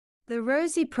The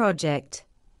Rosie Project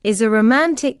is a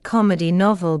romantic comedy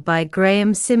novel by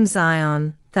Graeme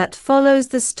Simsion that follows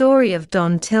the story of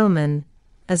Don Tillman,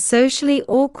 a socially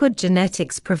awkward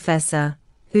genetics professor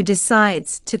who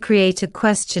decides to create a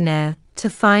questionnaire to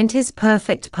find his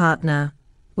perfect partner,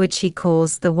 which he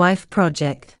calls the Wife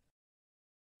Project.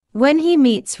 When he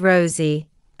meets Rosie,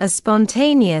 a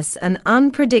spontaneous and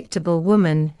unpredictable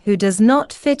woman who does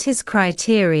not fit his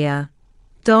criteria,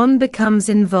 Don becomes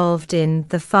involved in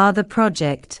the Father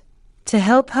Project to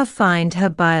help her find her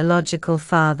biological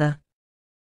father.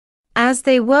 As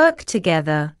they work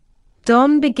together,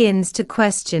 Don begins to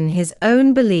question his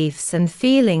own beliefs and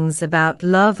feelings about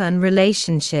love and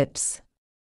relationships.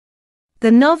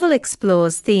 The novel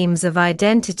explores themes of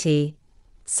identity,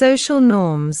 social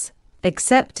norms,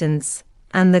 acceptance,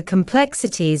 and the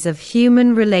complexities of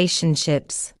human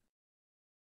relationships.